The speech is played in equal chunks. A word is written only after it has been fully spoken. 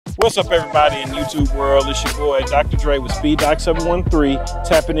What's up, everybody in YouTube world? It's your boy Dr. Dre with SpeedDoc713,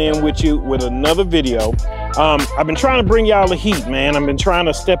 tapping in with you with another video. I've been trying to bring y'all the heat, man. I've been trying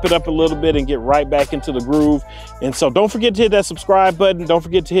to step it up a little bit and get right back into the groove. And so don't forget to hit that subscribe button. Don't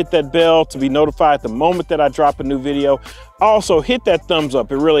forget to hit that bell to be notified the moment that I drop a new video. Also, hit that thumbs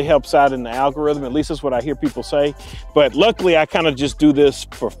up. It really helps out in the algorithm. At least that's what I hear people say. But luckily, I kind of just do this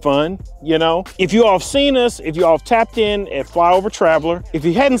for fun, you know? If you all have seen us, if you all have tapped in at Flyover Traveler, if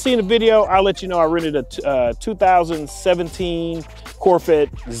you hadn't seen the video, I'll let you know I rented a 2017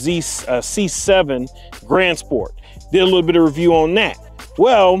 Corvette C7 Grand Sport. Did a little bit of review on that.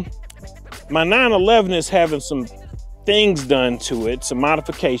 Well, my 911 is having some things done to it, some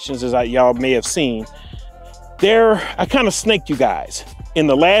modifications, as y'all may have seen. I kind of snaked you guys. In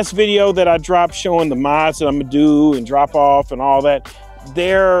the last video that I dropped showing the mods that I'm gonna do and drop off and all that,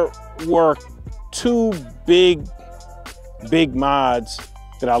 there were two big mods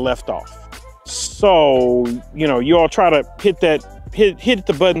that I left off. So, you know, you all try to hit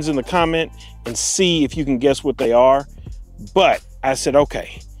the buttons in the comment and see if you can guess what they are. But I said,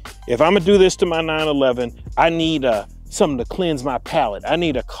 okay, if I'm gonna do this to my 911, I need something to cleanse my palate. I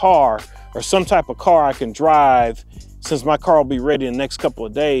need a car or some type of car I can drive, since my car will be ready in the next couple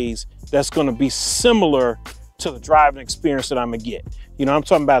of days, that's gonna be similar to the driving experience that I'm gonna get. You know, I'm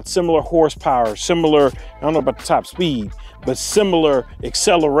talking about similar horsepower, similar, I don't know about the top speed, but similar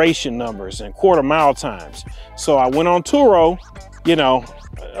acceleration numbers and quarter mile times. So I went on Turo. You know,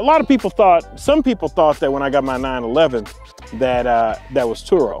 some people thought that when I got my 911 that that was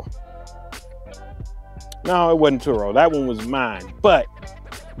Turo. No, it wasn't Turo. That one was mine, but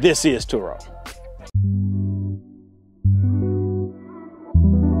this is Turo.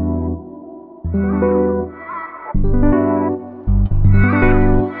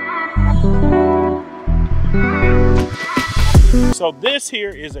 So this here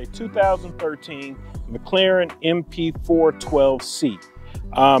is a 2013 McLaren MP412C.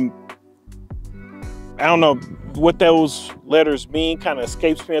 I don't know what those letters mean, kind of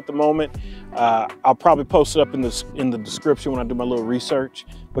escapes me at the moment. I'll probably post it up in the description when I do my little research,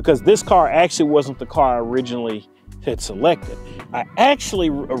 because this car actually wasn't the car I originally had selected. I actually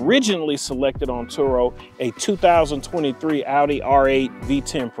originally selected on Turo a 2023 Audi R8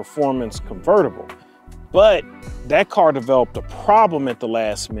 V10 Performance convertible. But that car developed a problem at the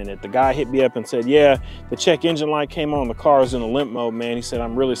last minute. The guy hit me up and said, yeah, the check engine light came on, the car is in a limp mode, man. He said,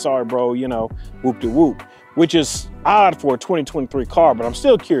 I'm really sorry, bro, you know, whoop-de-whoop, which is odd for a 2023 car, but I'm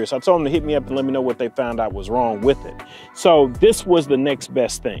still curious. I told him to hit me up and let me know what they found out was wrong with it. So this was the next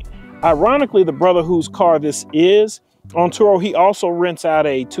best thing. Ironically, the brother whose car this is on Turo, he also rents out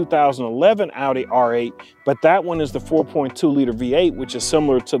a 2011 Audi R8, but that one is the 4.2 liter V8, which is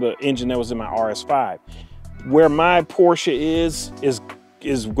similar to the engine that was in my RS5. Where my Porsche is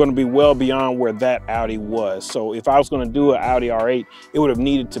going to be well beyond where that Audi was. So if I was going to do an Audi R8, it would have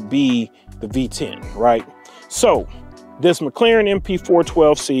needed to be the V10, right? So this McLaren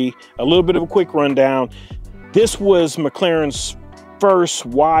MP412C, a little bit of a quick rundown. This was McLaren's first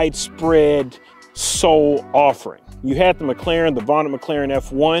widespread sole offering. You had the McLaren, the vaunted McLaren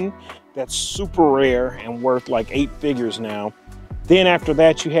F1, that's super rare and worth like 8 figures now. Then after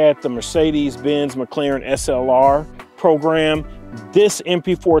that, you had the Mercedes-Benz McLaren SLR program. This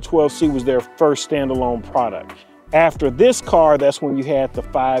MP412C was their first standalone product. After this car, that's when you had the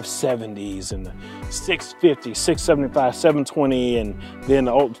 570s and the 650, 675, 720, and then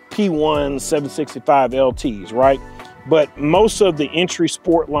the old P1 765 LTs, right? But most of the entry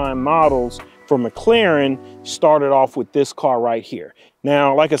sport line models for McLaren started off with this car right here.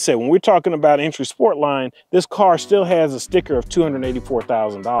 Now, like I said, when we're talking about entry sport line, this car still has a sticker of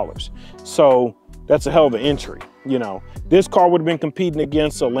 $284,000. So that's a hell of an entry, you know. This car would have been competing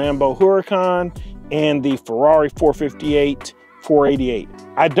against a Lambo Huracan and the Ferrari 458, 488.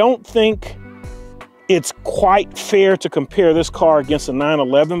 I don't think it's quite fair to compare this car against a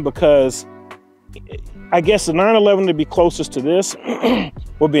 911, because I guess the 911 to be closest to this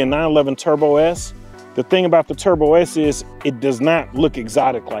would be a 911 Turbo S. The thing about the Turbo S is it does not look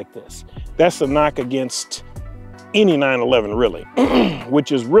exotic like this. That's the knock against any 911 really,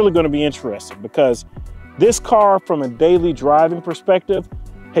 which is really going to be interesting, because this car from a daily driving perspective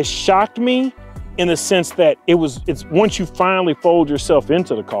has shocked me in the sense that it's once you finally fold yourself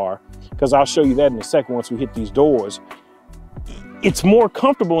into the car, because I'll show you that in a second once we hit these doors, it's more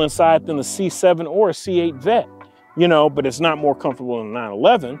comfortable inside than the C7 or a C8 Vet, you know, but it's not more comfortable than the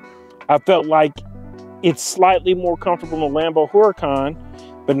 911. I felt like it's slightly more comfortable than the Lambo Huracan,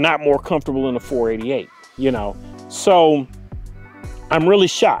 but not more comfortable than the 488, you know. So I'm really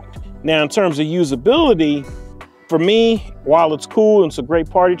shocked. Now, in terms of usability, for me, while it's cool and it's a great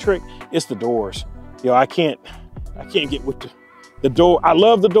party trick, it's the doors. I can't get with the door. I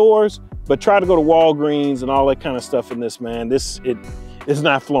love the doors, but try to go to Walgreens and all that kind of stuff in this, man. It's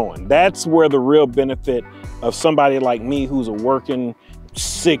not flowing. That's where the real benefit of somebody like me who's a working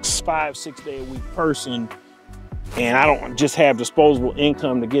 5, 6 day a week person, and I don't just have disposable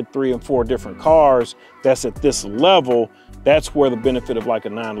income to get 3 and 4 different cars that's at this level. That's where the benefit of like a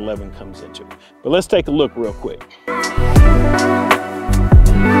 911 comes into. But let's take a look real quick.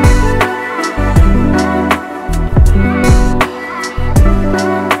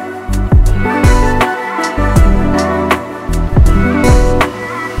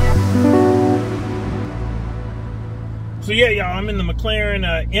 So yeah, y'all, I'm in the McLaren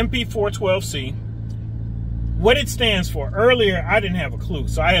MP412C. What it stands for, earlier I didn't have a clue,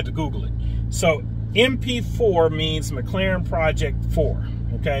 so I had to Google it. So MP4 means McLaren Project 4,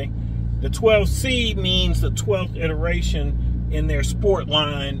 okay? The 12C means the 12th iteration in their sport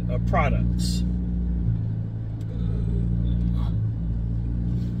line of products.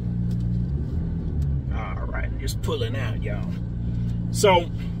 All right, just pulling out, y'all. So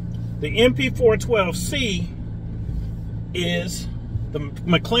the MP412C is the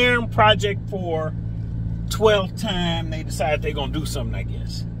McLaren Project 4 12th time they decided they're gonna do something, I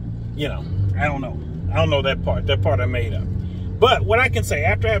guess. I don't know. I don't know that part. That part I made up. But what I can say,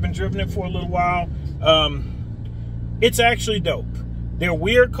 after having driven it for a little while, it's actually dope. They're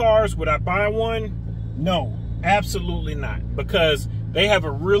weird cars. Would I buy one? No, absolutely not. Because they have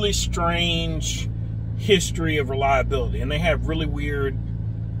a really strange history of reliability. And they have really weird,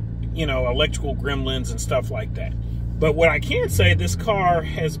 electrical gremlins and stuff like that. But what I can say, this car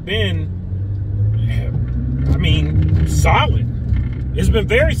has been, solid. It's been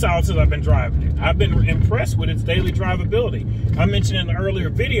very solid since I've been driving it. I've been impressed with its daily drivability. I mentioned in an earlier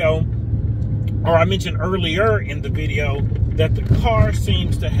video, or I mentioned earlier in the video, that the car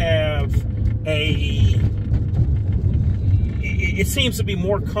seems to have it seems to be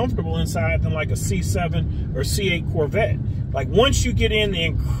more comfortable inside than like a C7 or C8 Corvette. Like once you get in the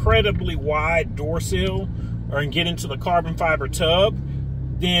incredibly wide door sill or get into the carbon fiber tub,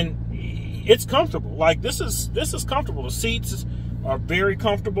 then it's comfortable. Like this is comfortable. The seats are very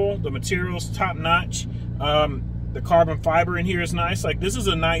comfortable. The material's top notch. The carbon fiber in here is nice. Like this is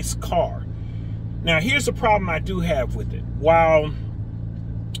a nice car. Now here's the problem I do have with it. While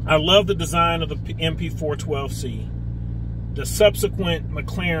I love the design of the MP412C, the subsequent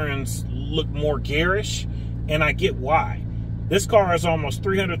McLarens look more garish, and I get why. This car is almost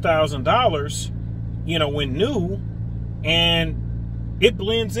 $300,000, when new, and it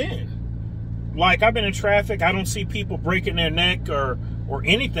blends in. Like I've been in traffic, I don't see people breaking their neck or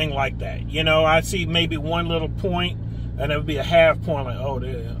anything like that. I see maybe one little point, and it would be a half point, like, oh.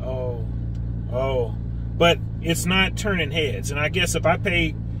 But it's not turning heads. And I guess if I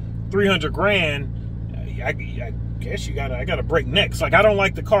pay 300 grand, I guess I gotta break necks. Like I don't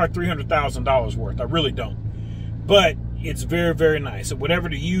like the car $300,000 worth. I really don't. But it's very, very nice. And whatever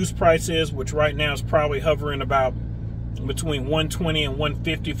the used price is, which right now is probably hovering about between 120 and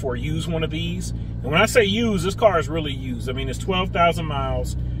 150 for a used one of these. And when I say used, this car is really used. It's 12,000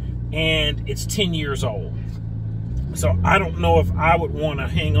 miles and it's 10 years old. So I don't know if I would want to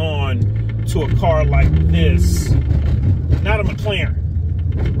hang on to a car like this. Not a McLaren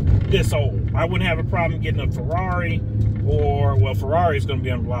this old. I wouldn't have a problem getting a Ferrari, or, well, Ferrari is going to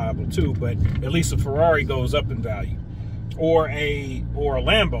be unreliable too, but at least a Ferrari goes up in value. Or a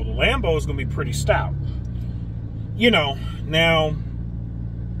Lambo. The Lambo is going to be pretty stout. Now,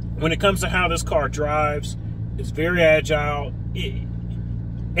 when it comes to how this car drives, it's very agile.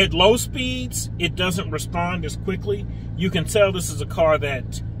 At low speeds, it doesn't respond as quickly. You can tell this is a car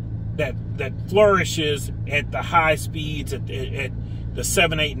that flourishes at the high speeds, at the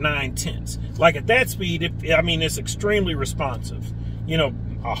 7, 8, 9 tenths. Like at that speed, it's extremely responsive.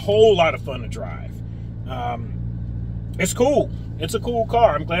 A whole lot of fun to drive. It's cool. It's a cool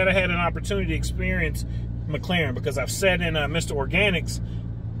car. I'm glad I had an opportunity to experience McLaren, because I've sat in Mr. Organic's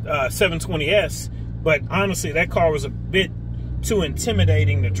 720S, but honestly, that car was a bit too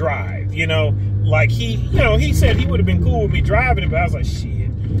intimidating to drive. Like he said he would have been cool with me driving it, but I was like,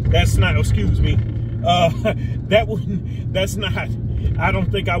 shit, that's not, excuse me, that's not, I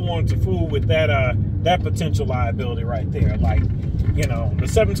don't think I wanted to fool with that potential liability right there. Like, the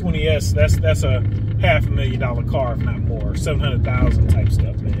 720S, that's a $500,000 car, if not more, 700,000 type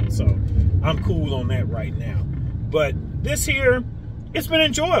stuff, man. So I'm cool on that right now. But this here, it's been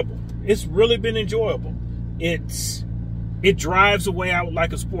enjoyable. It's really been enjoyable. It drives the way I would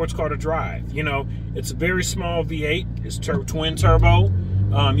like a sports car to drive. It's a very small V8. It's twin turbo.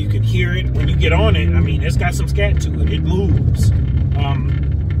 You can hear it when you get on it. I mean, it's got some scat to it. It moves.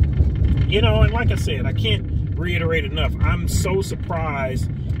 You know, and like I said, I can't reiterate enough. I'm so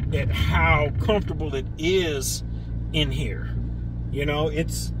surprised at how comfortable it is in here. You know,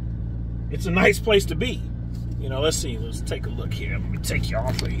 it's a nice place to be. You know, let's see. Let's take a look here. Let me take you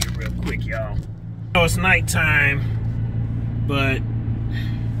off of here real quick, y'all. I know it's nighttime, but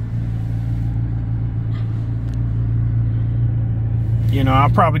you know, I'll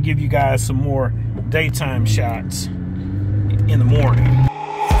probably give you guys some more daytime shots in the morning.